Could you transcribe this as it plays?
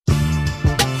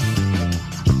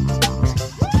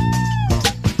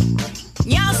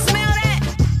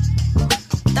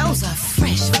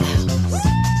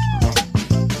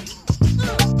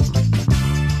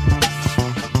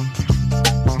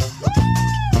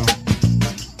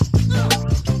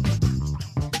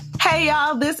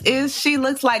y'all. This is She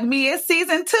Looks Like Me. It's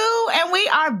season 2, and we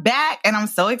are back. And I'm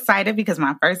so excited because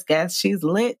my first guest, she's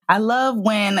lit. I love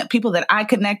when people that I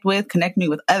connect with connect me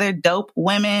with other dope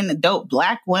women, dope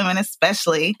Black women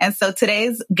especially. And so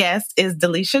today's guest is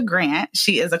Delisha Grant.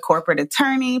 She is a corporate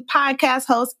attorney, podcast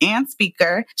host, and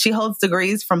speaker. She holds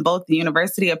degrees from both the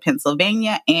University of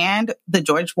Pennsylvania and the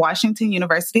George Washington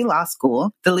University Law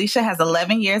School. Delisha has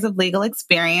 11 years of legal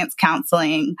experience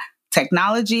counseling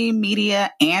technology,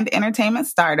 media, and entertainment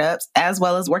startups, as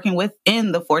well as working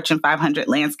within the Fortune 500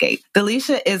 landscape.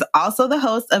 Delisha is also the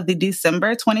host of the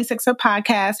December 26er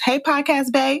podcast, Hey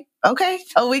Podcast Bae. Okay.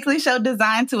 A weekly show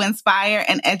designed to inspire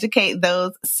and educate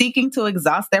those seeking to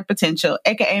exhaust their potential,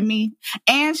 aka me.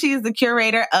 And she is the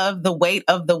curator of The Weight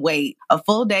of the Wait, a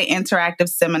full-day interactive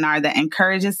seminar that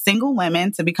encourages single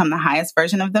women to become the highest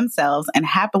version of themselves and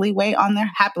happily wait on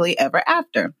their happily ever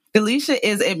after. Delisha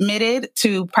is admitted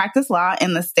to practice law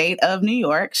in the state of New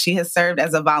York. She has served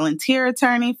as a volunteer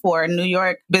attorney for New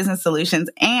York Business Solutions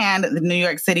and the New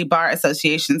York City Bar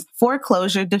Association's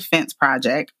Foreclosure Defense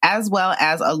Project, as well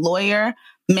as a lawyer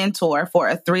mentor for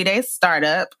a 3-day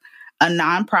startup, a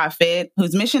nonprofit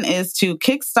whose mission is to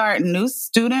kickstart new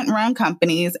student-run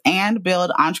companies and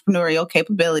build entrepreneurial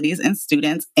capabilities in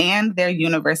students and their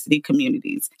university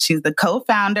communities. She's the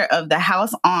co-founder of the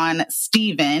House on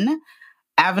Stephen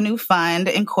Avenue Fund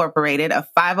Incorporated, a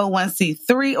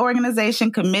 501c3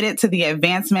 organization committed to the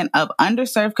advancement of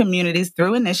underserved communities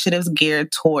through initiatives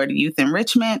geared toward youth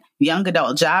enrichment, young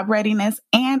adult job readiness,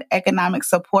 and economic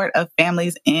support of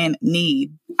families in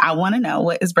need. I want to know,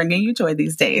 what is bringing you joy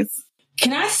these days?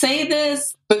 Can I say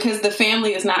this? Because the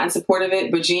family is not in support of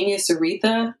it. Virginia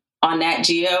Saritha on Nat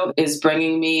Geo is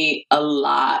bringing me a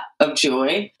lot of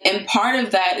joy. And part of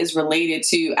that is related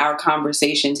to our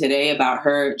conversation today about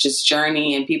her just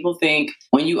journey. And people think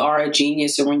when you are a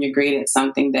genius or when you're great at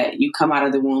something that you come out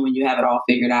of the womb and you have it all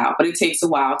figured out. But it takes a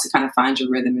while to kind of find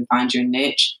your rhythm and find your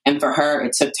niche. And for her,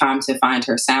 it took time to find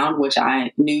her sound, which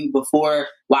I knew before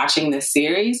watching this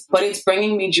series. But it's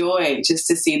bringing me joy just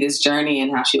to see this journey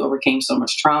and how she overcame so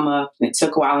much trauma. And it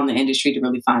took a while in the industry to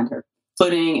really find her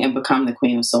footing and become the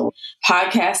queen of soul.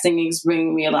 Podcasting is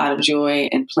bringing me a lot of joy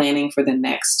and planning for the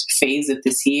next phase of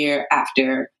this year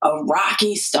after a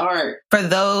rocky start. For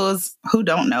those who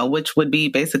don't know, which would be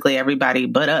basically everybody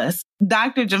but us,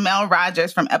 Dr. Jamel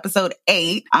Rogers from episode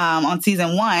 8 on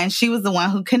season 1, she was the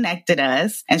one who connected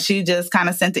us, and she just kind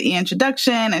of sent the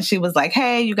introduction, and she was like,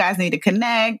 hey, you guys need to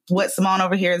connect. What Simone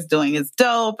over here is doing is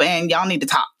dope, and y'all need to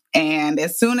talk. And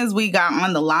as soon as we got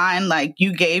on the line, like,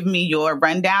 you gave me your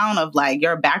rundown of like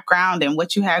your background and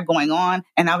what you had going on.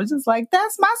 And I was just like,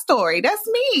 that's my story. That's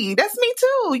me. That's me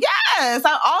too. Yes.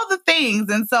 All the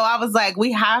things. And so I was like,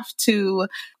 we have to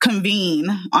convene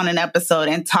on an episode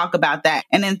and talk about that.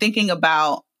 And then thinking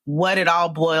about what it all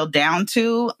boiled down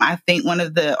to, I think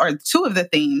two of the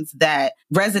themes that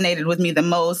resonated with me the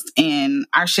most in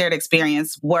our shared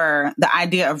experience were the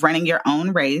idea of running your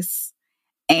own race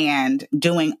and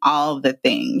doing all the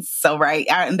things. So, right.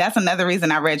 And that's another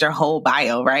reason I read your whole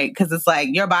bio, right? Because it's like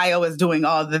your bio is doing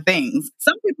all the things.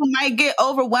 Some people might get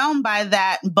overwhelmed by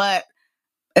that, but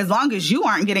as long as you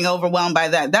aren't getting overwhelmed by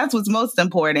that, that's what's most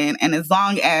important. And as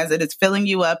long as it is filling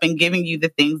you up and giving you the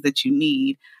things that you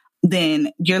need,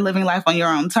 then you're living life on your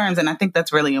own terms. And I think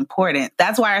that's really important.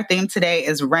 That's why our theme today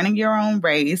is running your own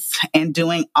race and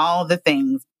doing all the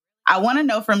things. I want to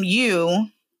know from you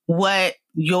what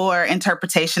your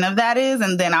interpretation of that is,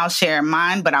 and then I'll share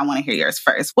mine, but I want to hear yours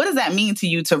first. What does that mean to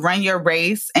you to run your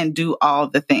race and do all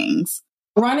the things?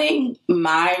 Running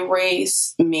my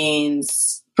race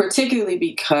means, particularly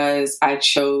because I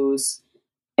chose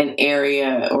an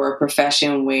area or a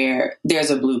profession where there's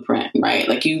a blueprint, right?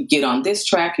 Like, you get on this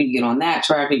track, you get on that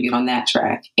track, you get on that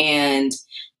track. And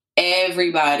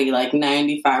everybody, like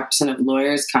 95% of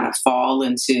lawyers, kind of fall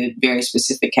into very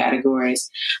specific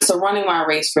categories. So running my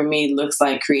race for me looks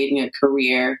like creating a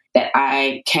career that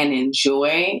I can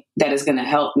enjoy, that is going to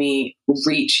help me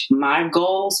reach my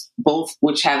goals, both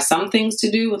which have some things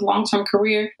to do with long-term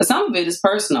career, but some of it is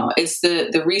personal. It's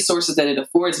the resources that it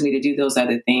affords me to do those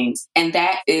other things. And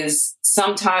that is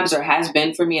sometimes, or has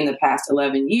been for me in the past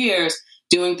 11 years,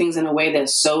 doing things in a way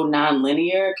that's so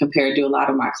nonlinear compared to a lot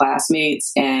of my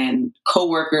classmates and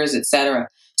coworkers, et cetera.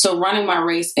 So running my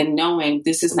race and knowing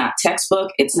this is not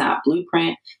textbook, it's not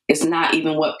blueprint, it's not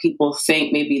even what people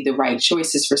think may be the right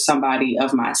choices for somebody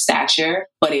of my stature,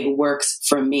 but it works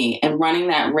for me. And running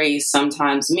that race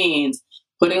sometimes means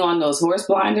putting on those horse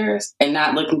blinders and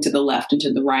not looking to the left and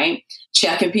to the right,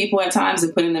 checking people at times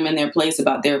and putting them in their place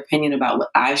about their opinion about what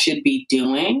I should be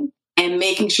doing, and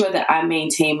making sure that I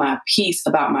maintain my peace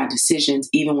about my decisions,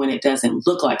 even when it doesn't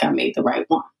look like I made the right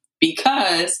one.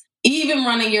 because even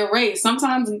running your race,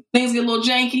 sometimes things get a little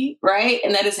janky, right?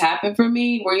 And that has happened for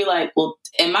me where you're like, well,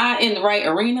 am I in the right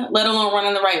arena, let alone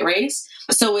running the right race?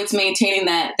 So it's maintaining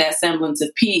that semblance of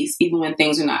peace, even when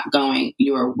things are not going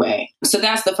your way. So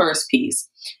that's the first piece.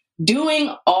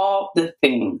 Doing all the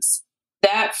things.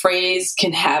 That phrase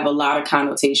can have a lot of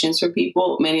connotations for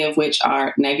people, many of which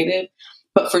are negative.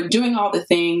 But for doing all the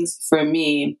things, for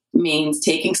me, means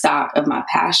taking stock of my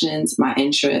passions, my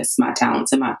interests, my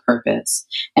talents, and my purpose,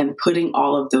 and putting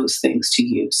all of those things to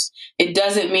use. It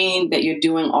doesn't mean that you're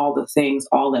doing all the things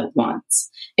all at once.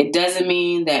 It doesn't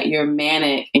mean that you're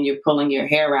manic and you're pulling your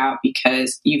hair out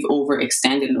because you've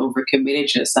overextended and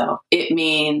overcommitted yourself. It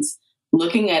means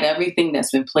looking at everything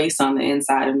that's been placed on the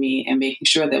inside of me and making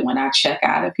sure that when I check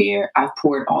out of here, I've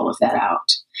poured all of that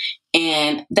out.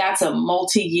 And that's a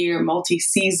multi-year,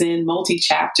 multi-season,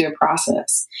 multi-chapter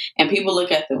process. And people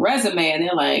look at the resume and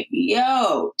they're like,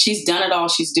 yo, she's done it all.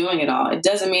 She's doing it all. It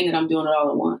doesn't mean that I'm doing it all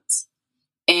at once.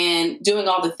 And doing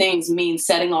all the things means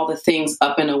setting all the things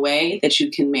up in a way that you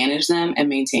can manage them and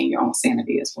maintain your own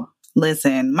sanity as well.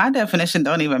 Listen, my definition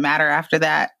don't even matter after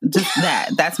that. Just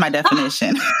that's my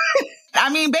definition. I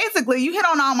mean, basically, you hit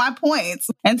on all my points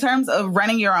in terms of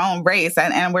running your own race.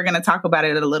 And we're going to talk about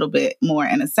it a little bit more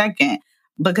in a second,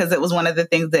 because it was one of the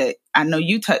things that I know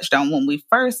you touched on when we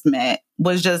first met,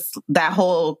 was just that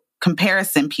whole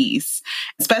comparison piece,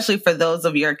 especially for those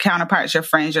of your counterparts, your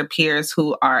friends, your peers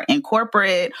who are in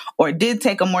corporate or did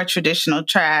take a more traditional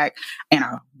track and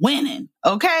are winning.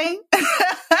 Okay.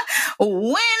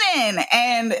 Winning.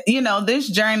 And, this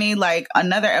journey, like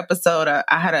another episode,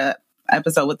 I had a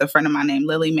episode with a friend of mine named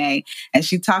Lily Mae, and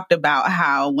she talked about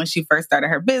how when she first started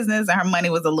her business and her money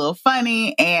was a little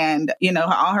funny, and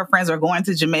all her friends were going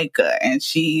to Jamaica and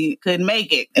she couldn't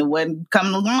make it. It wouldn't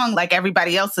come along like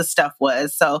everybody else's stuff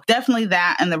was. So definitely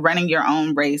that, and the running your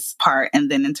own race part. And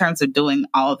then in terms of doing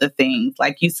all the things,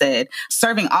 like you said,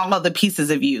 serving all of the pieces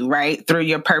of you, right, through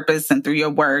your purpose and through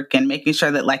your work, and making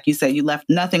sure that, like you said, you left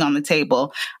nothing on the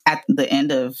table at the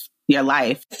end of your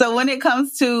life. So when it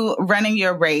comes to running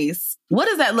your race, what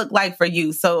does that look like for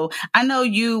you? So I know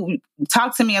you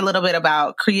talked to me a little bit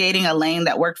about creating a lane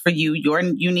that worked for you, your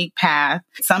unique path.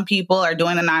 Some people are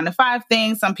doing the 9-to-5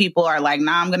 thing. Some people are like,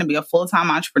 nah, I'm going to be a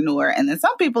full-time entrepreneur. And then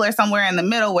some people are somewhere in the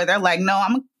middle where they're like, no,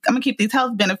 I'm going to keep these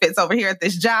health benefits over here at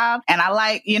this job. And I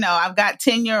like, I've got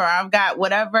tenure or I've got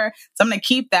whatever. So I'm going to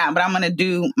keep that, but I'm going to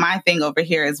do my thing over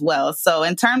here as well. So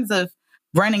in terms of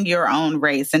running your own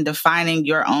race and defining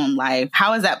your own life,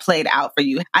 how has that played out for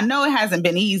you? I know it hasn't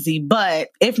been easy, but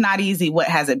if not easy, what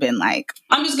has it been like?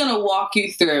 I'm just going to walk you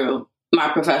through my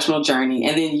professional journey,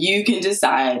 and then you can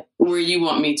decide where you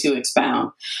want me to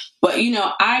expound. But,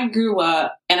 I grew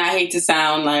up, and I hate to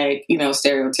sound like,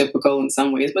 stereotypical in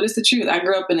some ways, but it's the truth. I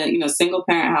grew up in a single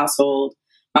parent household.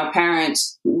 My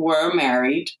parents were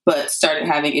married, but started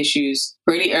having issues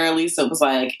pretty early. So it was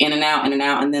like in and out.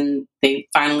 And then they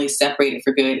finally separated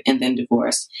for good and then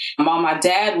divorced. While my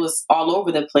dad was all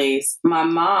over the place, my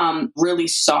mom really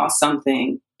saw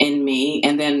something in me.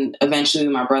 And then eventually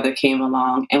my brother came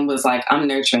along and was like, I'm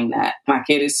nurturing that. My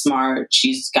kid is smart.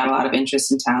 She's got a lot of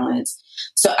interests and talents.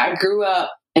 So I grew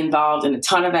up involved in a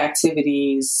ton of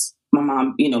activities. My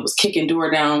mom, was kicking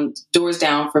doors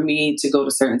down for me to go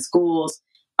to certain schools.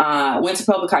 Went to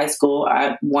public high school.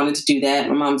 I wanted to do that.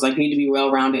 My mom was like, you need to be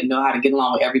well-rounded and know how to get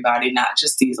along with everybody, not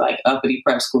just these like uppity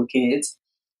prep school kids.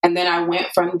 And then I went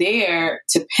from there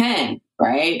to Penn,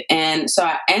 right? And so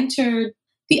I entered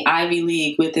the Ivy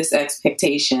League with this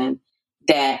expectation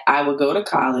that I would go to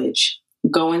college,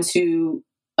 go into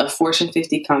a Fortune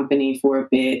 50 company for a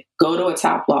bit, go to a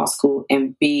top law school,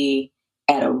 and be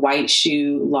at a white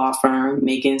shoe law firm,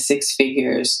 making 6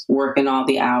 figures, working all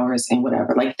the hours and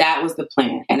whatever. Like that was the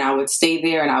plan. And I would stay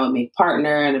there and I would make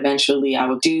partner, and eventually I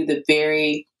would do the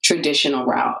very traditional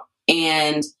route.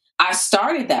 And I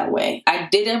started that way. I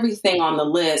did everything on the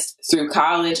list through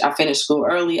college. I finished school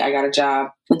early. I got a job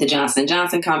with the Johnson &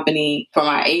 Johnson company. For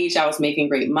my age, I was making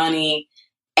great money.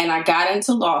 And I got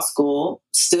into law school,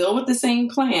 still with the same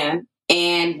plan,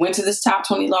 and went to this top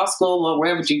 20 law school, or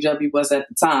wherever GW was at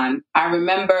the time. I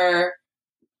remember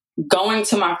going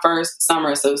to my first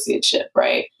summer associateship,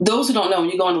 right? Those who don't know, when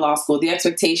you go into law school, the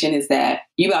expectation is that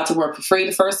you're about to work for free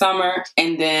the first summer,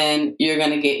 and then you're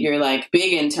going to get your like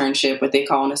big internship, what they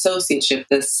call an associateship,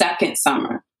 the second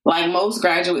summer. Like most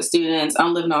graduate students,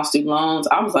 I'm living off student loans.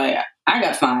 I was like, I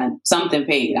got to find something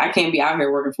paid. I can't be out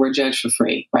here working for a judge for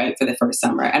free, right, for the first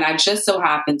summer. And I just so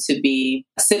happened to be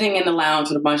sitting in the lounge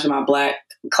with a bunch of my Black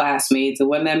classmates. It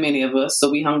wasn't that many of us, so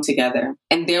we hung together.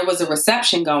 And there was a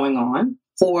reception going on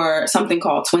for something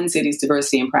called Twin Cities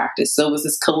Diversity in Practice. So it was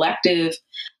this collective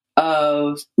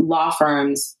of law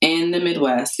firms in the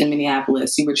Midwest, in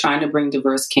Minneapolis, who were trying to bring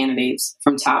diverse candidates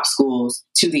from top schools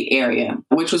to the area,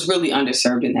 which was really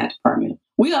underserved in that department.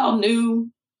 We all knew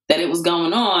that it was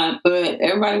going on, but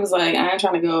everybody was like, I ain't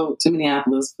trying to go to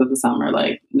Minneapolis for the summer.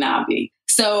 Like, nah, B.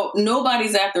 So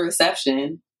nobody's at the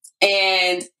reception.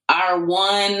 And our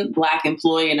one Black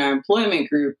employee in our employment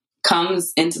group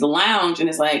comes into the lounge and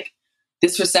is like,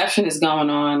 this reception is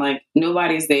going on. Like,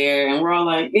 nobody's there. And we're all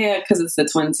like, yeah, because it's the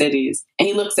Twin Cities. And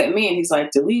he looks at me and he's like,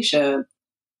 Delisha,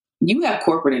 you have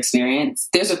corporate experience.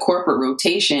 There's a corporate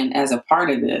rotation as a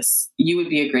part of this. You would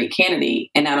be a great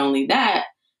candidate. And not only that,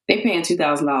 they're paying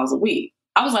 $2,000 a week.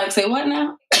 I was like, say what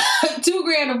now?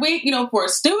 $2,000 a week, for a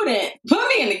student. Put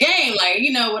me in the game,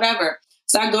 like, whatever.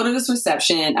 So I go to this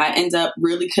reception. I end up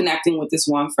really connecting with this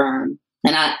one firm,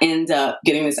 and I end up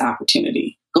getting this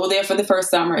opportunity. Go there for the first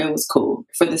summer. It was cool.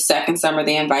 For the second summer,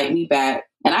 they invite me back,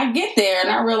 and I get there and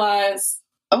I realize,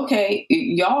 okay,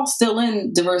 y'all still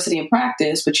in diversity in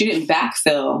practice, but you didn't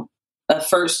backfill a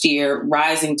first year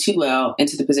rising 2L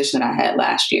into the position that I had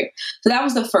last year. So that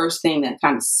was the first thing that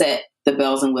kind of set the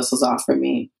bells and whistles off for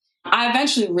me. I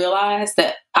eventually realized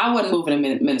that I wasn't moving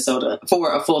to Minnesota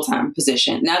for a full-time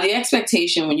position. Now, the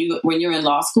expectation when you're in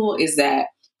law school is that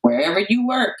wherever you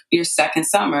work your second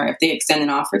summer, if they extend an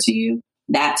offer to you,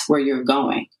 that's where you're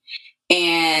going.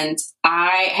 And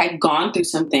I had gone through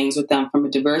some things with them from a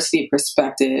diversity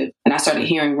perspective, and I started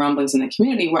hearing rumblings in the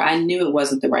community where I knew it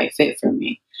wasn't the right fit for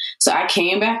me. So I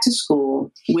came back to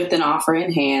school with an offer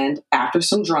in hand after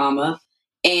some drama.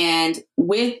 And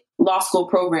with law school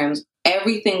programs,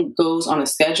 everything goes on a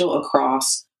schedule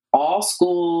across all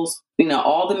schools,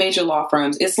 all the major law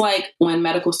firms. It's like when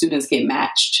medical students get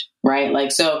matched, right?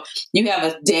 Like, so you have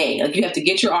a day, like you have to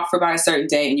get your offer by a certain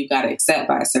day and you got to accept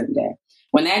by a certain day.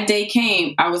 When that day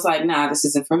came, I was like, nah, this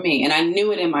isn't for me. And I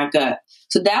knew it in my gut.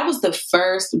 So that was the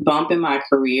first bump in my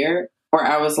career where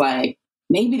I was like,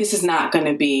 maybe this is not going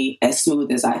to be as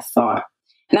smooth as I thought.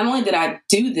 Not only did I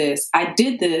do this, I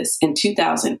did this in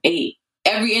 2008.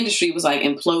 Every industry was like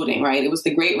imploding, right? It was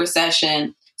the Great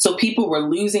Recession. So people were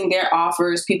losing their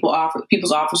offers. People's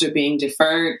offers are being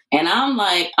deferred. And I'm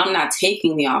like, I'm not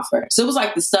taking the offer. So it was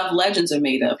like the stuff legends are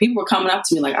made of. People were coming up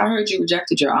to me like, I heard you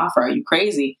rejected your offer. Are you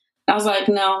crazy? I was like,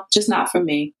 no, just not for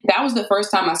me. That was the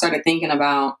first time I started thinking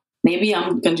about, maybe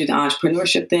I'm going to do the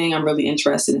entrepreneurship thing. I'm really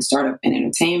interested in startup and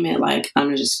entertainment. Like, I'm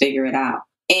going to just figure it out.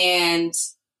 And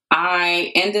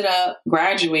I ended up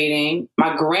graduating.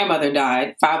 My grandmother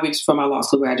died 5 weeks before my law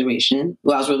school graduation,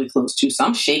 who I was really close to. So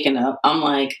I'm shaken up. I'm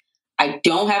like, I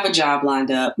don't have a job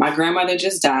lined up. My grandmother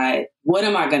just died. What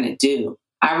am I going to do?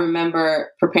 I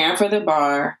remember preparing for the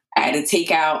bar. I had to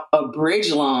take out a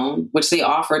bridge loan, which they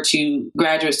offer to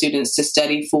graduate students to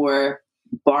study for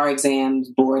bar exams,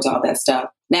 boards, all that stuff.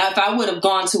 Now, if I would have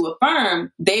gone to a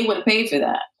firm, they would have paid for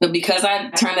that. But because I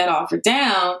turned that offer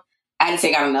down, I had to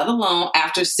take out another loan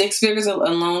after 6 figures of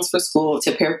loans for school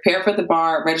to prepare for the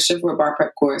bar, register for a bar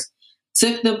prep course,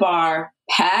 took the bar,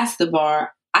 passed the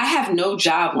bar. I have no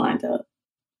job lined up.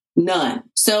 None.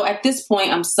 So at this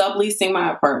point, I'm subleasing my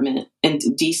apartment in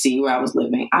DC where I was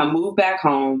living. I moved back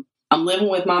home. I'm living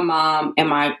with my mom and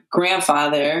my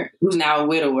grandfather, who's now a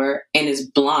widower and is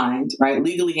blind, right?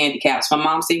 Legally handicapped. So my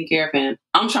mom's taking care of him.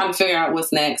 I'm trying to figure out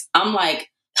what's next. I'm like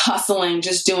hustling,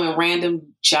 just doing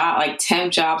random job, like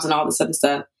temp jobs and all this other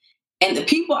stuff. And the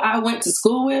people I went to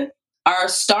school with are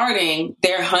starting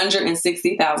their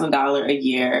 $160,000 a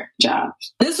year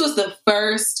jobs. This was the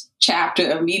first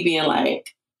chapter of me being like,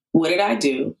 what did I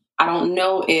do? I don't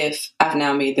know if I've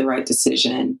now made the right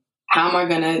decision. How am I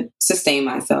going to sustain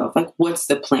myself? Like, what's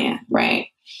the plan, right?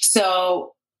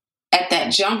 So at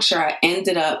that juncture, I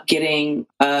ended up getting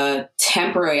a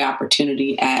temporary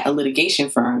opportunity at a litigation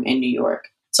firm in New York.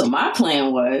 So my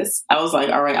plan was, I was like,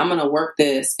 all right, I'm going to work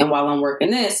this. And while I'm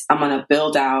working this, I'm going to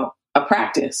build out a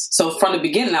practice. So from the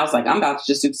beginning, I was like, I'm about to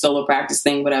just do the solo practice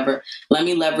thing, whatever. Let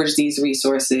me leverage these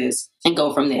resources and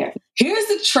go from there. Here's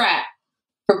the trap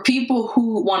for people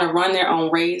who want to run their own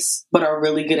race, but are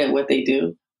really good at what they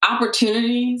do.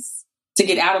 Opportunities to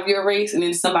get out of your race and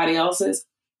into somebody else's,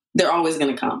 they're always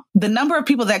going to come. The number of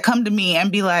people that come to me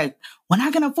and be like, when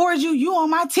I can afford you, you on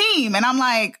my team. And I'm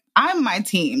like, I'm my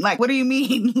team. Like, what do you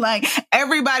mean? Like,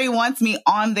 everybody wants me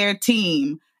on their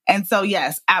team. And so,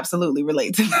 yes, absolutely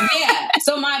relate to that. Yeah.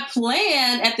 So my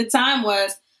plan at the time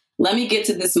was, let me get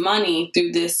to this money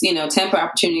through this, temporary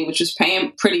opportunity, which was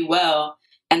paying pretty well.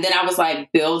 And then I was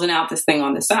like building out this thing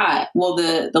on the side. Well,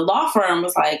 the law firm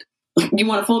was like, you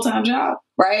want a full-time job,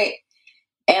 right?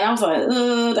 And I was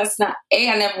like, that's not, A,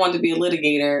 I never wanted to be a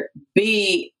litigator.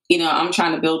 B, I'm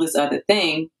trying to build this other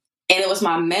thing. And it was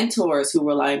my mentors who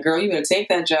were like, girl, you better take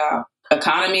that job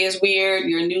economy is weird.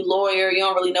 You're a new lawyer. You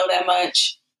don't really know that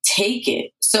much. Take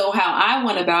it. So how I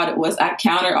went about it was I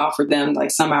counter offered them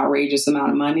like some outrageous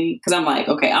amount of money. Cause I'm like,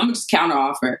 okay, I'm gonna just counter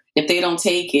offer. If they don't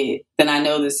take it, then I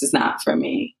know this is not for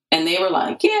me. And they were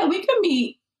like, yeah, we can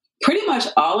meet pretty much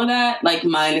all of that, like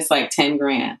minus like 10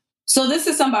 grand. So this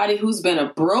is somebody who's been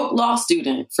a broke law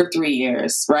student for 3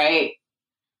 years, right?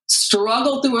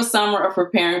 Struggled through a summer of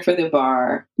preparing for the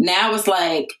bar. Now it's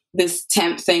like this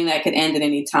temp thing that could end at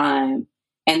any time.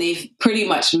 And they've pretty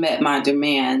much met my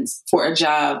demands for a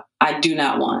job I do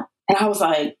not want. And I was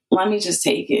like, let me just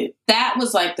take it. That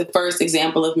was like the first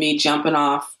example of me jumping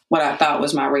off what I thought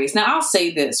was my race. Now I'll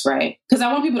say this, right? Because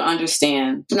I want people to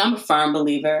understand, and I'm a firm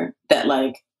believer that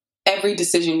like every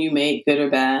decision you make, good or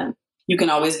bad, you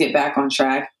can always get back on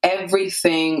track.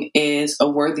 Everything is a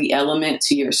worthy element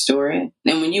to your story.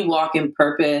 And when you walk in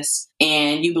purpose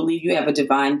and you believe you have a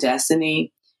divine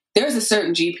destiny, there's a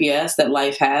certain GPS that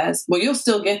life has. Well, you'll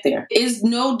still get there. It's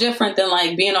no different than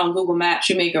like being on Google Maps.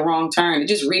 You make a wrong turn. It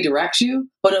just redirects you.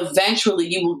 But eventually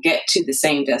you will get to the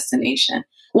same destination.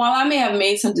 While I may have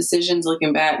made some decisions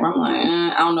looking back where I'm like,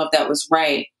 I don't know if that was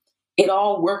right, it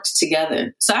all works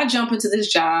together. So I jump into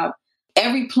this job.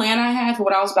 Every plan I had for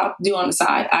what I was about to do on the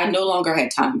side, I no longer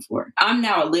had time for. I'm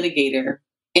now a litigator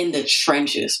in the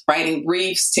trenches, writing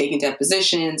briefs, taking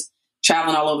depositions,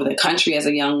 traveling all over the country as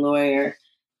a young lawyer.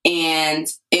 And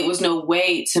it was no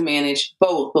way to manage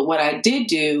both. But what I did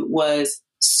do was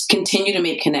continue to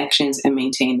make connections and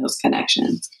maintain those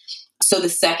connections. So the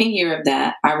second year of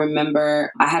that, I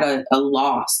remember I had a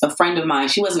loss. A friend of mine,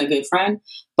 she wasn't a good friend,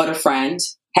 but a friend,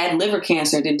 had liver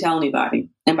cancer and didn't tell anybody.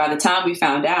 And by the time we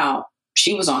found out,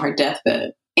 she was on her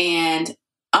deathbed. And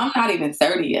I'm not even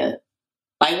 30 yet.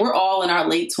 Like, we're all in our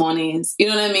late 20s. You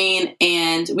know what I mean?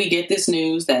 And we get this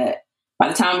news that by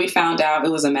the time we found out,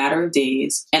 it was a matter of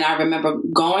days. And I remember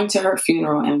going to her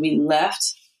funeral, and we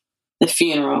left the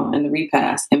funeral and the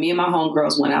repast. And me and my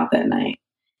homegirls went out that night.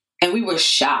 And we were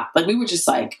shocked. Like, we were just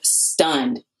like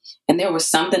stunned. And there was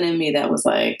something in me that was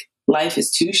like, life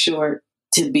is too short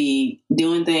to be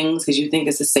doing things because you think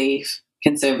it's a safe,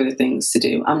 conservative things to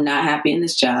do. I'm not happy in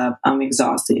this job. I'm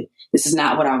exhausted. This is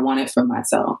not what I wanted for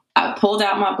myself. I pulled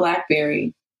out my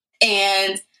BlackBerry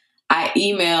and I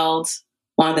emailed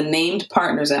one of the named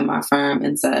partners at my firm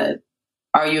and said,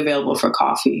 are you available for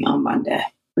coffee on Monday?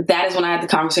 That is when I had the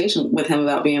conversation with him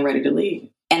about being ready to leave.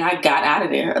 And I got out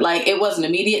of there. Like, it wasn't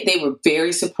immediate. They were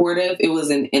very supportive. It was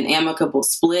an amicable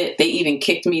split. They even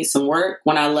kicked me some work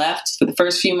when I left for the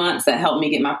first few months that helped me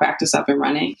get my practice up and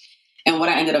running. And what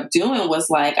I ended up doing was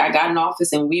like, I got an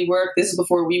office in WeWork. This is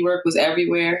before WeWork was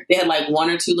everywhere. They had like 1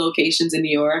 or 2 locations in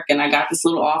New York. And I got this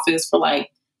little office for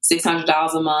like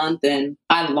 $600 a month. And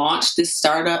I launched this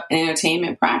startup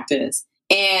entertainment practice.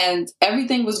 And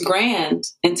everything was grand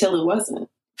until it wasn't.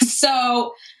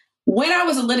 So when I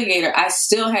was a litigator, I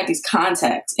still had these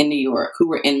contacts in New York who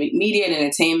were in media and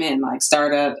entertainment and like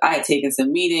startups. I had taken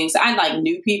some meetings. I like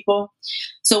knew people.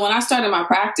 So when I started my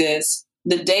practice,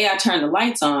 the day I turned the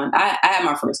lights on, I had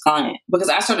my first client because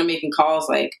I started making calls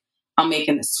like, I'm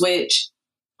making the switch.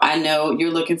 I know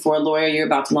you're looking for a lawyer. You're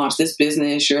about to launch this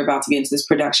business. You're about to get into this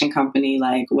production company,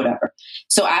 like whatever.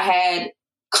 So I had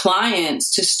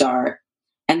clients to start.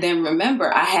 And then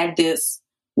remember, I had this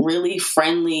really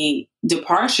friendly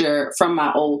departure from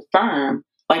my old firm.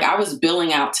 Like, I was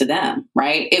billing out to them,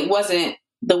 right? It wasn't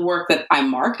the work that I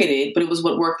marketed, but it was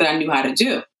what work that I knew how to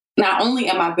do. Not only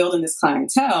am I building this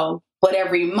clientele, but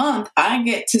every month I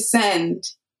get to send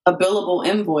a billable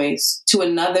invoice to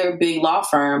another big law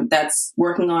firm that's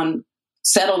working on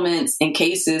settlements and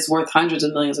cases worth hundreds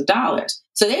of millions of dollars.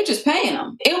 So they're just paying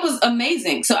them. It was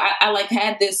amazing. So I like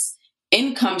had this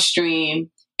income stream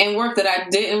and work that I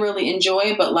didn't really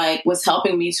enjoy, but like was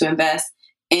helping me to invest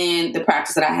in the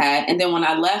practice that I had. And then when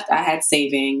I left, I had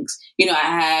savings. You know, I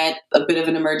had a bit of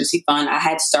an emergency fund. I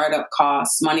had startup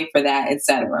costs, money for that, et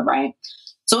cetera, right?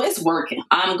 So it's working.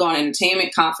 I'm going to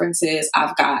entertainment conferences.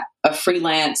 I've got a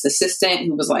freelance assistant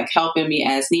who was like helping me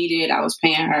as needed. I was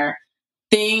paying her.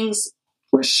 Things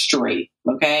were straight,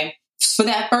 okay? For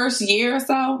that first year or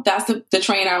so, that's the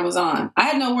train I was on. I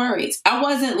had no worries. I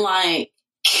wasn't like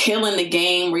killing the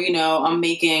game where, you know, I'm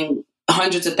making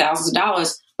hundreds of thousands of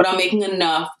dollars, but I'm making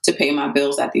enough to pay my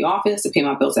bills at the office, to pay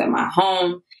my bills at my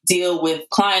home, deal with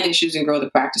client issues and grow the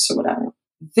practice or whatever.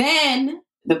 Then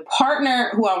the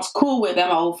partner who I was cool with at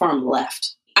my old firm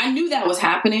left. I knew that was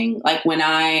happening, like when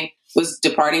I was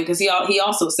departing, because he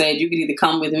also said, you could either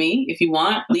come with me if you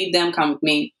want, leave them, come with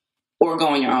me, or go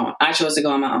on your own. I chose to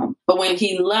go on my own. But when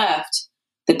he left,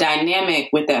 the dynamic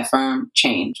with that firm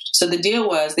changed. So the deal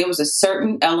was there was a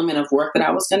certain element of work that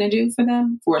I was going to do for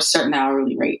them for a certain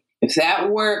hourly rate. If that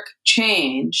work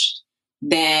changed,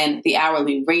 then the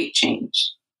hourly rate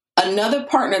changed. Another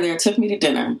partner there took me to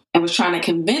dinner and was trying to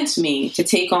convince me to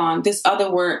take on this other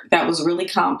work that was really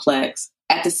complex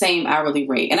at the same hourly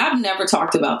rate. And I've never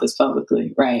talked about this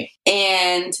publicly, right?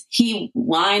 And he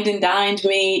wined and dined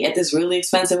me at this really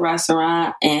expensive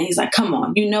restaurant. And he's like, come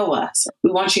on, you know us.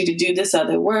 We want you to do this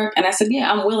other work. And I said,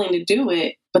 yeah, I'm willing to do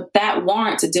it, but that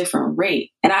warrants a different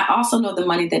rate. And I also know the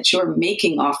money that you're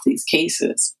making off these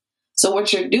cases. So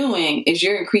what you're doing is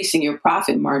you're increasing your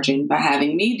profit margin by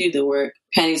having me do the work,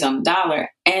 pennies on the dollar.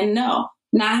 And no,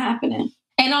 not happening.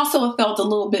 And also it felt a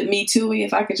little bit Me Too-y,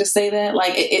 if I could just say that.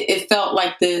 Like it felt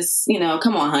like this,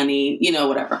 come on, honey,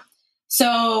 whatever.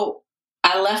 So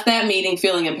I left that meeting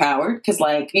feeling empowered because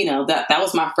that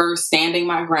was my first standing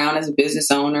my ground as a business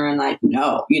owner. And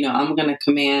no, I'm going to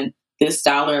command this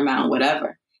dollar amount,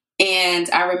 whatever. And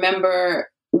I remember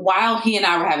while he and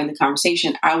I were having the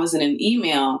conversation, I was in an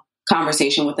email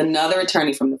conversation with another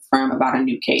attorney from the firm about a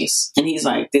new case. And he's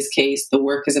like, this case, the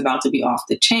work is about to be off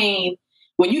the chain.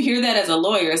 When you hear that as a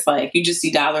lawyer, it's like you just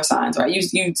see dollar signs, right? You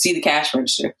see the cash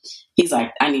register. He's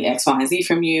like, I need X, Y, and Z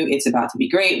from you. It's about to be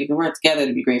great. We can work together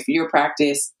to be great for your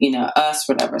practice, us,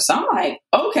 whatever. So I'm like,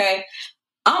 okay,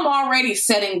 I'm already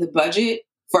setting the budget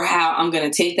for how I'm going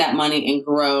to take that money and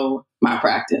grow my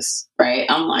practice, right?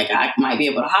 I'm like, I might be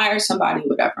able to hire somebody,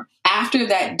 whatever. After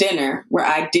that dinner where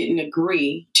I didn't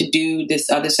agree to do this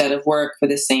other set of work for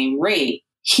the same rate,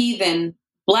 he then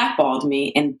blackballed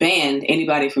me and banned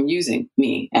anybody from using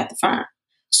me at the firm.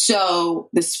 So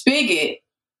the spigot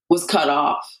was cut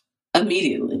off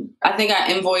immediately. I think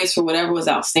I invoiced for whatever was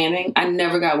outstanding. I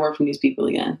never got work from these people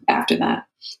again after that.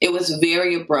 It was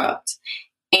very abrupt.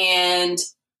 And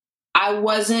I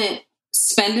wasn't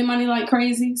spending money like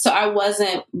crazy. So I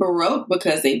wasn't broke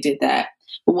because they did that.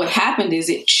 But what happened is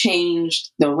it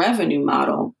changed the revenue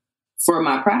model for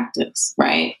my practice,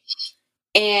 right?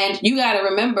 And you got to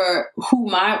remember who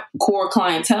my core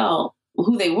clientele,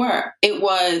 who they were. It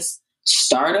was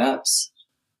startups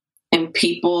and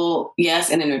people, yes,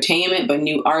 in entertainment, but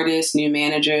new artists, new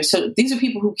managers. So these are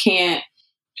people who can't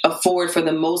afford, for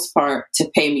the most part, to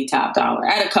pay me top dollar.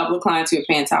 I had a couple of clients who were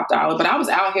paying top dollar, but I was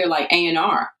out here like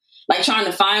A&R, like trying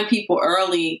to find people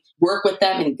early, work with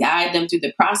them and guide them through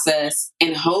the process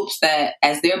in hopes that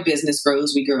as their business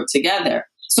grows, we grow together.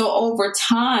 So over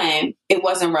time, it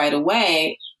wasn't right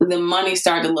away. The money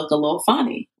started to look a little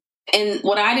funny. And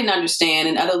what I didn't understand,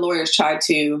 and other lawyers tried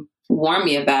to warn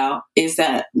me about, is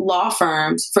that law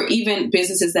firms, for even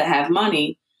businesses that have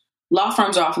money, law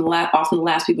firms are often the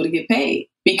last people to get paid,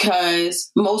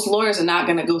 because most lawyers are not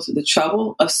going to go through the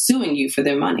trouble of suing you for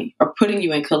their money or putting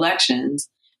you in collections,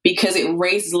 because it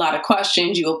raises a lot of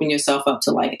questions. You open yourself up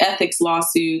to like ethics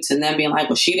lawsuits and then being like,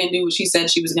 well, she didn't do what she said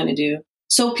she was going to do.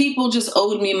 So people just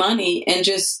owed me money and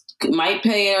just might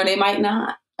pay or they might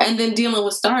not. And then dealing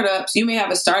with startups, you may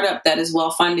have a startup that is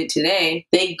well funded today.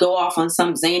 They go off on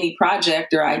some zany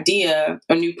project or idea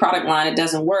or new product line. It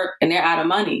doesn't work and they're out of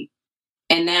money.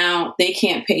 And now they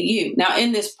can't pay you. Now,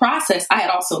 in this process, I had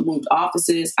also moved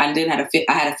offices. I had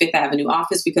a Fifth Avenue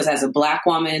office because as a Black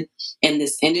woman in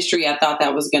this industry, I thought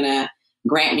that was going to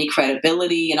grant me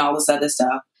credibility and all this other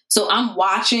stuff. So I'm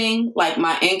watching like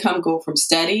my income go from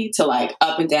steady to like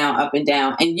up and down, up and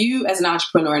down. And you as an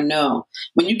entrepreneur know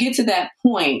when you get to that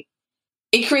point,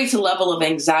 it creates a level of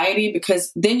anxiety,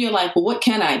 because then you're like, well, what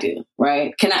can I do?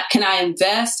 Right? Can I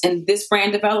invest in this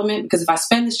brand development? Because if I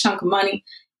spend this chunk of money,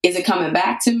 is it coming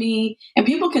back to me? And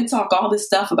people can talk all this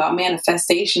stuff about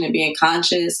manifestation and being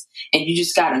conscious, and you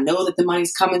just got to know that the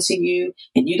money's coming to you,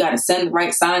 and you got to send the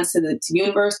right signs to the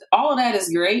universe. All of that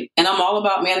is great, and I'm all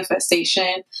about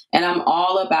manifestation, and I'm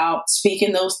all about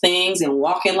speaking those things and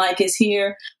walking like it's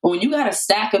here. But when you got a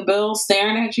stack of bills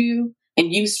staring at you,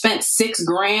 and you spent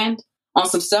 $6,000 on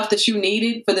some stuff that you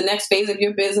needed for the next phase of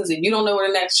your business, and you don't know where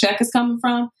the next check is coming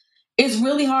from, it's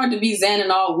really hard to be zen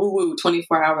and all woo-woo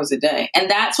 24 hours a day. And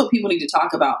that's what people need to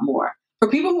talk about more. For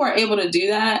people who are able to do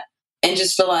that and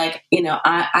just feel like,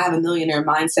 I have a millionaire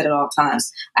mindset at all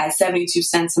times. I had 72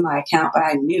 cents in my account, but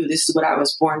I knew this is what I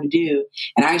was born to do.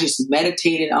 And I just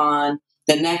meditated on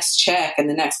the next check and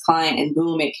the next client, and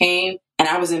boom, it came. And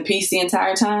I was in peace the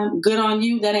entire time. Good on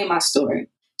you. That ain't my story.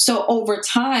 So over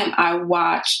time, I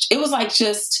watched, it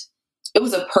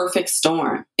was a perfect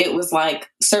storm. It was like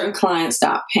certain clients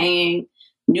stopped paying.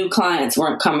 New clients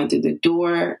weren't coming through the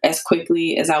door as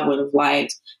quickly as I would have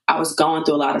liked. I was going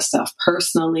through a lot of stuff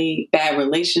personally, bad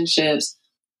relationships,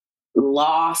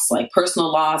 loss, like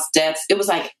personal loss, deaths. It was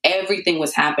like everything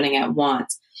was happening at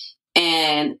once.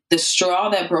 And the straw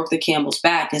that broke the camel's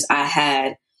back is I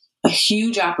had a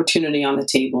huge opportunity on the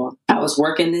table. I was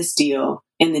working this deal,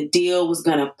 and the deal was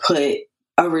going to put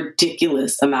a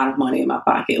ridiculous amount of money in my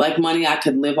pocket, like money I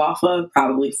could live off of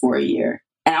probably for a year.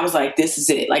 And I was like, this is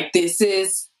it. Like, this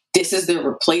is the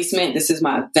replacement. This is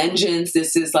my vengeance.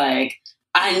 This is like,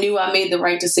 I knew I made the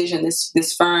right decision.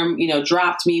 This firm,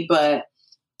 dropped me, but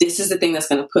this is the thing that's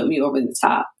going to put me over the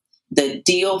top. The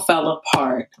deal fell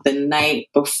apart the night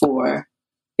before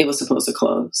it was supposed to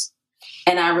close.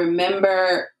 And I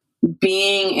remember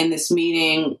being in this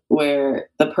meeting where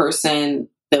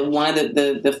one of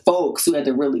the folks who had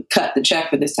to really cut the check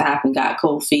for this to happen got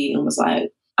cold feet and was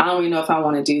like, I don't even know if I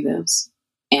want to do this.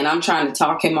 And I'm trying to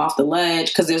talk him off the ledge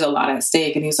because there's a lot at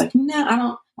stake. And he was like,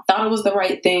 no, I thought it was the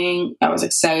right thing. I was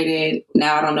excited.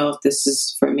 Now I don't know if this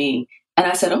is for me. And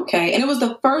I said, okay. And it was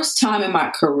the first time in my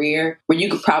career where you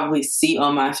could probably see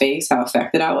on my face how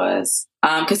affected I was.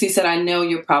 Because he said, I know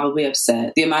you're probably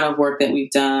upset. The amount of work that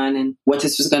we've done and what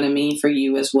this was going to mean for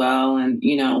you as well. And,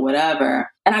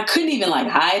 whatever. And I couldn't even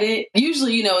hide it.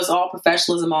 Usually, it's all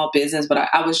professionalism, all business. But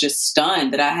I was just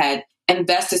stunned that I had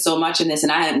invested so much in this,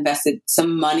 and I had invested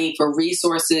some money for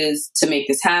resources to make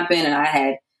this happen. And I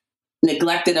had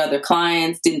neglected other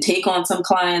clients, didn't take on some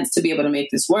clients to be able to make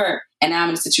this work. And now I'm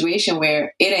in a situation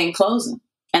where it ain't closing.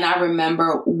 And I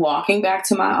remember walking back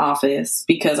to my office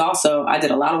because also I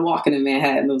did a lot of walking in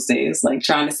Manhattan those days,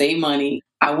 trying to save money.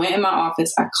 I went in my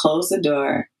office, I closed the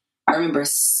door. I remember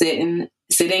sitting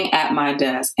at my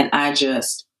desk, and I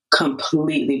just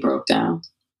completely broke down.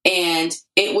 And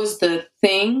it was the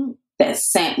thing that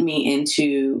sent me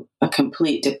into a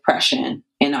complete depression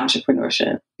in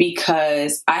entrepreneurship,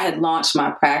 because I had launched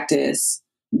my practice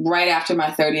right after my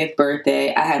 30th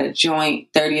birthday. I had a joint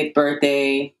 30th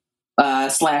birthday /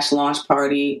 launch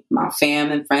party. My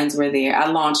fam and friends were there. I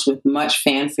launched with much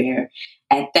fanfare.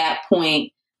 At that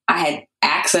point, I had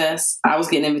access. I was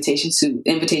getting invitations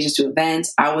to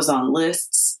events. I was on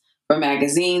lists for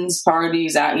magazine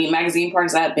parties.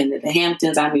 I've been to the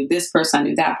Hamptons. I knew this person. I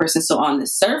knew that person. So on the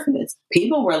surface,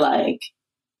 people were like,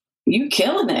 you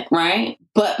killing it, right?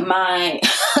 But my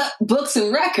books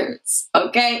and records,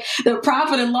 okay, the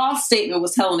profit and loss statement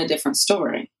was telling a different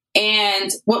story. And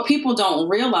what people don't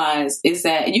realize is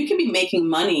that you can be making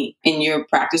money in your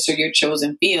practice or your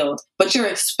chosen field, but your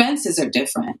expenses are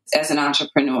different as an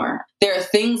entrepreneur. There are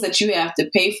things that you have to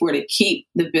pay for to keep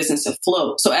the business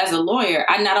afloat. So as a lawyer,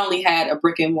 I not only had a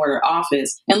brick and mortar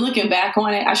office, and looking back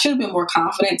on it, I should have been more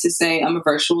confident to say I'm a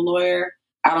virtual lawyer.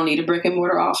 I don't need a brick and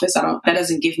mortar office. That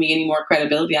doesn't give me any more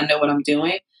credibility. I know what I'm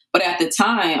doing. But at the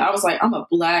time, I was like, I'm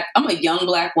a young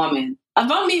Black woman. If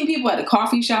I'm meeting people at the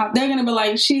coffee shop, they're going to be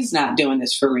like, she's not doing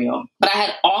this for real. But I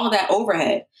had all of that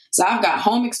overhead. So I've got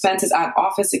home expenses, I have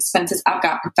office expenses, I've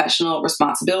got professional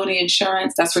responsibility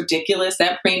insurance. That's ridiculous,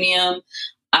 that premium.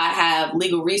 I have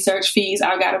legal research fees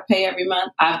I've got to pay every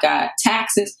month. I've got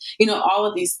taxes, all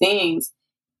of these things.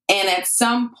 And at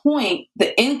some point,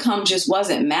 the income just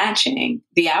wasn't matching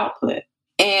the output.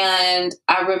 And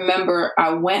I remember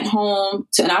I went home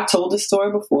and I've told this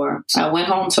story before. I went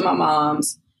home to my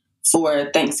mom's for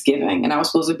Thanksgiving, and I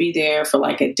was supposed to be there for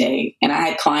a day. And I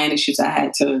had client issues I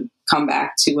had to come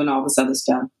back to and all this other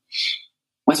stuff.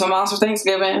 Went to my mom's for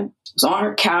Thanksgiving, was on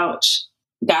her couch,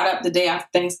 got up the day after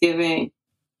Thanksgiving,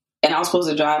 and I was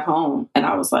supposed to drive home. And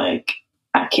I was like,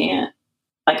 I can't.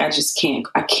 I just can't.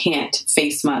 I can't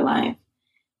face my life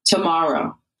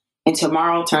tomorrow. And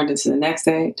tomorrow turned into the next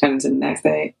day, turned into the next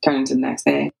day, turned into the next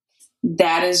day.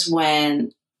 That is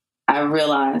when I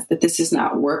realized that this is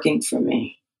not working for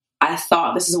me. I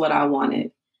thought this is what I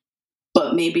wanted,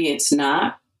 but maybe it's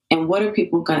not. And what are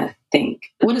people going to think?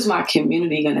 What is my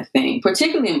community going to think?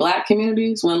 Particularly in Black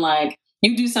communities, when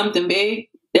you do something big,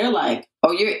 they're like,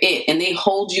 oh, you're it. And they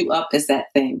hold you up as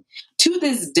that thing. To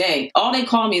this day, all they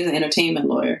call me is an entertainment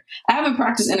lawyer. I haven't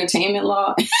practiced entertainment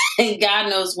law and God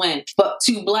knows when. But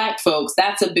to Black folks,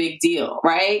 that's a big deal,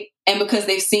 right? And because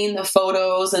they've seen the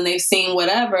photos and they've seen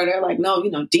whatever, they're like, no,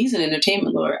 Dee's an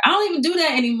entertainment lawyer. I don't even do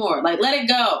that anymore. Let it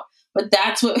go. But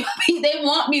that's what they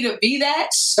want me to be,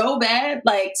 that so bad,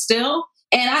 still.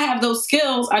 And I have those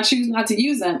skills. I choose not to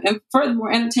use them. And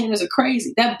furthermore, entertainers are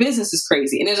crazy. That business is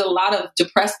crazy. And there's a lot of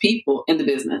depressed people in the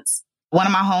business. One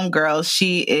of my homegirls,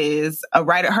 she is a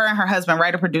writer, her and her husband,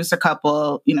 writer-producer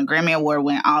couple, Grammy Award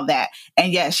win, all that.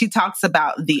 And yeah, she talks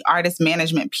about the artist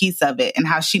management piece of it and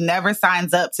how she never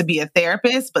signs up to be a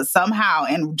therapist, but somehow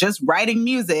in just writing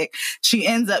music, she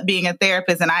ends up being a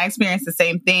therapist. And I experienced the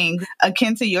same thing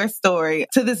akin to your story.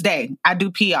 To this day, I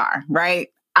do PR, right?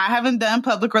 I haven't done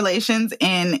public relations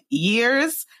in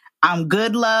years. I'm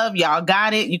good, love. Y'all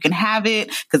got it. You can have it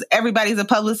because everybody's a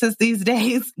publicist these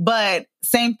days. But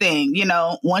same thing,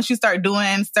 once you start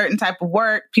doing certain type of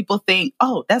work, people think,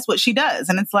 oh, that's what she does.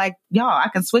 And it's like, y'all, I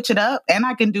can switch it up and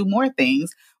I can do more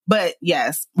things. But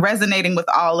yes, resonating with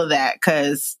all of that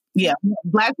because, yeah,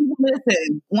 Black people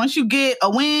listen. Once you get a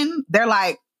win, they're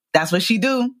like, that's what she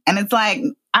do. And it's like,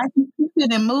 I can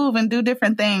shift and move and do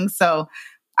different things. So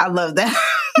I love that.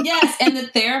 Yes. And the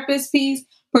therapist piece,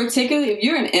 particularly if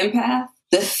you're an empath,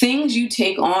 the things you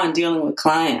take on dealing with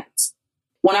clients.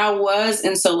 When I was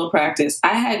in solo practice,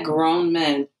 I had grown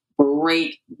men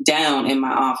break down in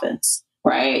my office,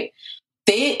 right?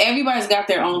 Everybody's got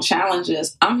their own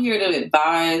challenges. I'm here to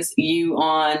advise you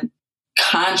on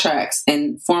contracts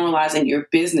and formalizing your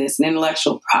business and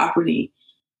intellectual property.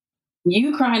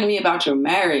 You crying to me about your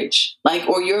marriage,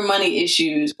 or your money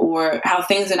issues, or how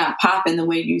things are not popping the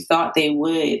way you thought they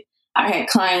would. I had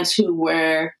clients who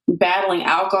were battling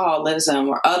alcoholism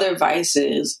or other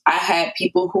vices. I had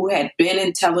people who had been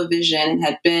in television and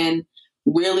had been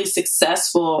really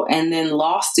successful and then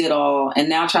lost it all and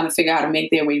now trying to figure out how to make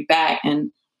their way back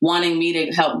and wanting me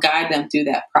to help guide them through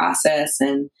that process.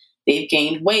 And they've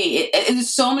gained weight.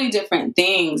 It's so many different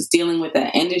things dealing with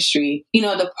that industry.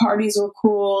 The parties were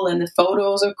cool and the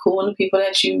photos are cool and the people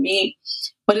that you meet,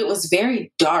 but it was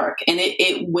very dark and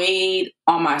it weighed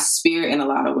on my spirit in a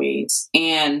lot of ways.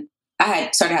 And I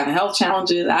had started having health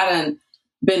challenges. I done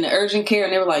been to urgent care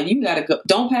and they were like, you got to go,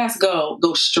 don't pass go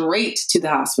straight to the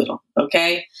hospital.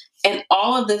 Okay. And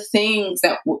all of the things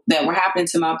that were happening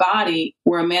to my body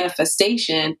were a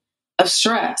manifestation of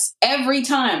stress. Every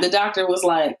time the doctor was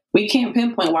like, we can't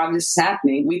pinpoint why this is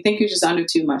happening. We think you're just under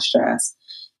too much stress.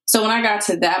 So when I got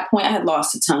to that point, I had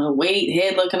lost a ton of weight,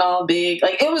 head looking all big.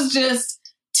 It was just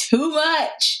too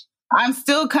much. I'm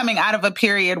still coming out of a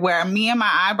period where me and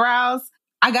my eyebrows,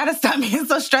 I got to stop being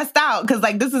so stressed out because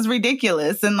this is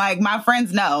ridiculous. And my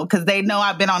friends know because they know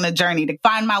I've been on a journey to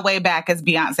find my way back, as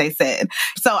Beyonce said.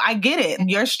 So I get it.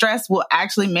 Your stress will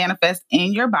actually manifest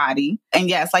in your body. And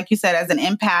yes, like you said, as an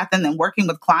empath and then working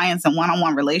with clients and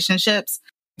one-on-one relationships,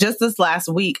 just this last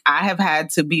week, I have had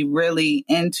to be really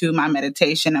into my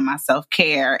meditation and my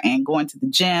self-care and going to the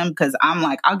gym because I'm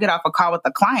like, I'll get off a call with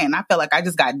a client and I feel like I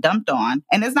just got dumped on.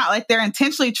 And it's not like they're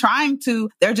intentionally trying to,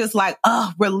 they're just like,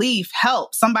 oh, relief,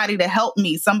 help, somebody to help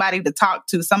me, somebody to talk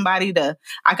to,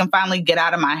 I can finally get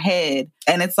out of my head.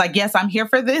 And it's like, yes, I'm here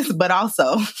for this, but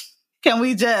also can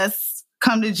we just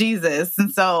come to Jesus?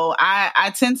 And so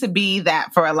I tend to be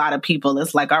that for a lot of people.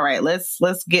 It's like, all right, let's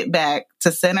get back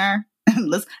to center.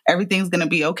 Everything's going to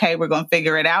be okay. We're going to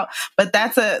figure it out. But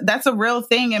that's a real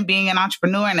thing in being an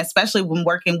entrepreneur. And especially when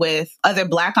working with other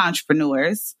Black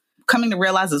entrepreneurs, coming to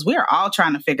realize is we are all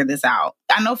trying to figure this out.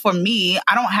 I know for me,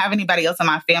 I don't have anybody else in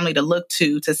my family to look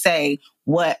to say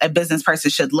what a business person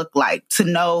should look like, to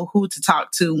know who to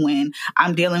talk to when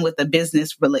I'm dealing with a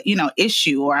business,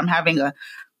 issue, or I'm having a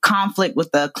conflict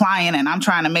with the client and I'm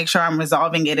trying to make sure I'm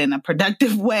resolving it in a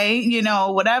productive way,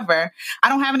 whatever. I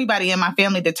don't have anybody in my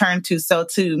family to turn to. So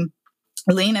to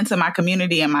lean into my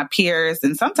community and my peers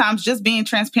and sometimes just being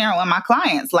transparent with my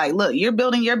clients, like, look, you're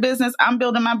building your business, I'm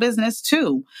building my business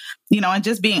too, and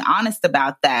just being honest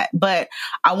about that. But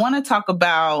I want to talk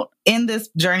about in this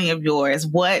journey of yours,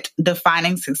 what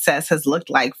defining success has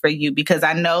looked like for you, because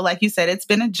I know, like you said, it's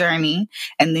been a journey.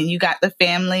 And then you got the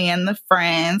family and the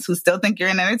friends who still think you're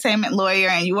an entertainment lawyer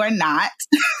and you are not.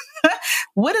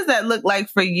 What does that look like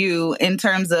for you in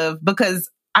terms of, because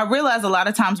I realize a lot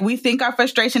of times we think our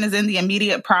frustration is in the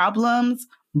immediate problems,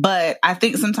 but I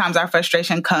think sometimes our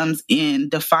frustration comes in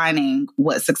defining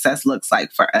what success looks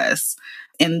like for us.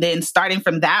 And then starting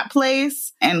from that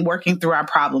place and working through our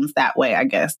problems that way, I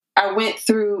guess. I went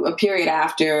through a period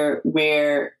after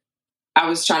where I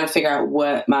was trying to figure out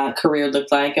what my career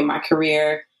looked like, and my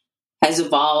career has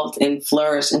evolved and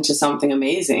flourished into something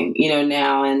amazing,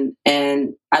 now.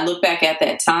 And I look back at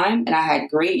that time and I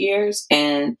had great years,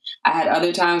 and I had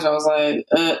other times where I was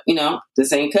like,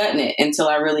 this ain't cutting it, until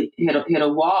I really hit a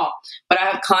wall. But I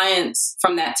have clients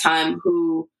from that time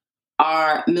who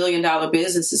are $1 million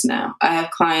businesses now. I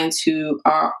have clients who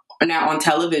are now on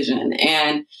television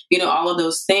and, all of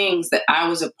those things that I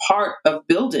was a part of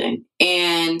building.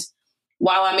 And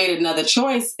while I made another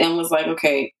choice and was like,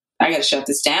 okay, I got to shut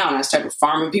this down, I started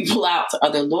farming people out to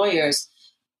other lawyers.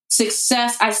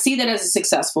 Success, I see that as a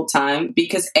successful time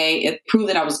because it proved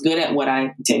that I was good at what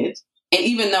I did. And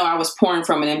even though I was pouring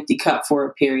from an empty cup for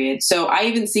a period. So I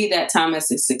even see that time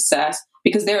as a success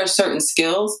because there are certain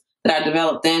skills that I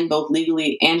developed then, both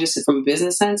legally and just from a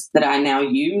business sense, that I now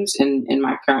use in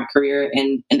my current career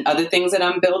and other things that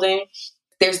I'm building.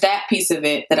 There's that piece of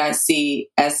it that I see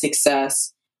as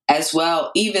success as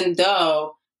well, even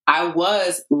though I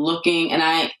was looking,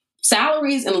 and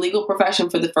salaries in the legal profession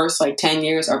for the first 10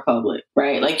 years are public,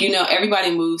 right?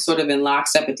 Everybody moves sort of in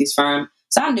lockstep at these firms.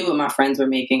 So I knew what my friends were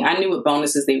making. I knew what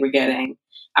bonuses they were getting.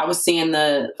 I was seeing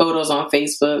the photos on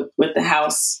Facebook with the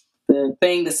house,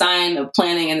 the sign of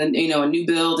planning, and then, a new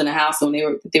build and a house when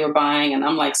they were buying. And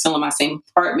I'm still in my same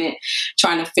apartment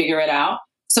trying to figure it out.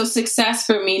 So success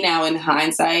for me now in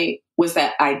hindsight was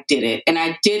that I did it. And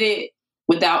I did it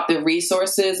without the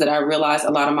resources that I realized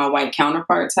a lot of my white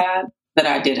counterparts had that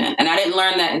I didn't. And I didn't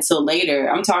learn that until later.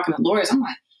 I'm talking to lawyers. I'm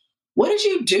like, what did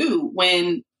you do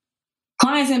when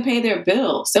clients didn't pay their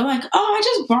bills? They're like, oh, I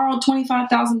just borrowed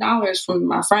 $25,000 from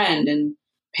my friend and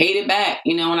paid it back,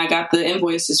 when I got the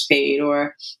invoices paid,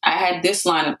 or I had this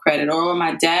line of credit, or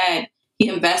my dad, he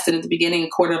invested at the beginning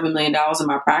 $250,000 in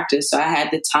my practice. So I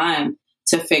had the time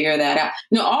to figure that out.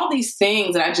 All these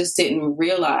things that I just didn't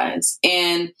realize.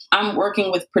 And I'm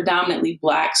working with predominantly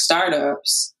Black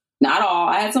startups. Not all.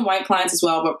 I had some white clients as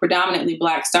well, but predominantly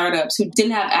Black startups who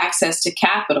didn't have access to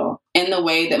capital in the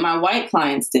way that my white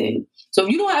clients did. So if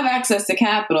you don't have access to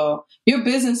capital, your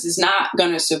business is not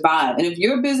going to survive. And if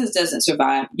your business doesn't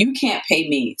survive, you can't pay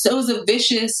me. So it was a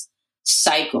vicious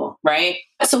cycle, right?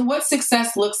 So what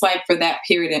success looks like for that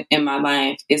period in my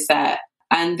life is that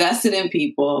I invested in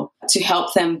people to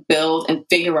help them build and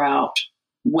figure out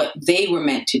what they were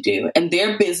meant to do. And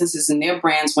their businesses and their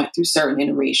brands went through certain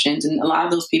iterations. And a lot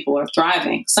of those people are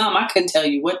thriving. Some, I couldn't tell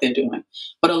you what they're doing,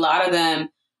 but a lot of them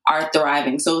are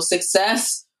thriving. So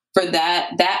success for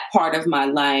that part of my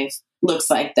life looks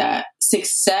like that.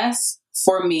 Success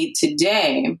for me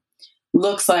today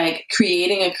looks like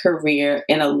creating a career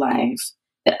in a life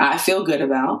that I feel good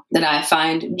about, that I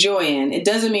find joy in. It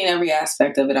doesn't mean every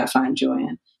aspect of it I find joy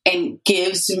in, and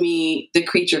gives me the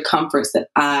creature comforts that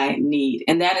I need.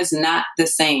 And that is not the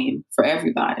same for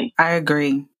everybody. I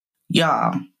agree.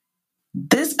 Y'all,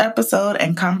 this episode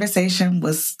and conversation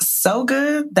was so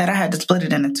good that I had to split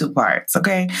it into 2 parts,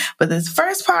 okay? But this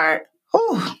first part,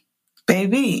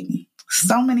 baby,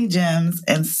 so many gems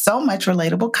and so much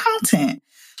relatable content.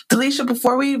 Delisha,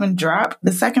 before we even drop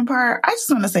the second part, I just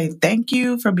want to say thank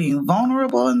you for being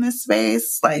vulnerable in this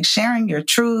space, sharing your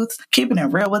truth, keeping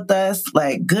it real with us,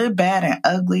 good, bad, and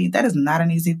ugly. That is not an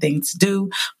easy thing to do,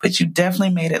 but you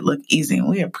definitely made it look easy. And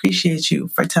we appreciate you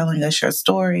for telling us your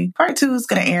story. Part 2 is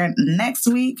going to air next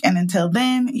week. And until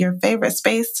then, your favorite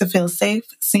space to feel safe,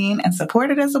 seen, and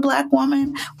supported as a Black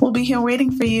woman will be here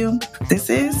waiting for you. This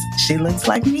is She Looks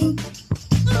Like Me.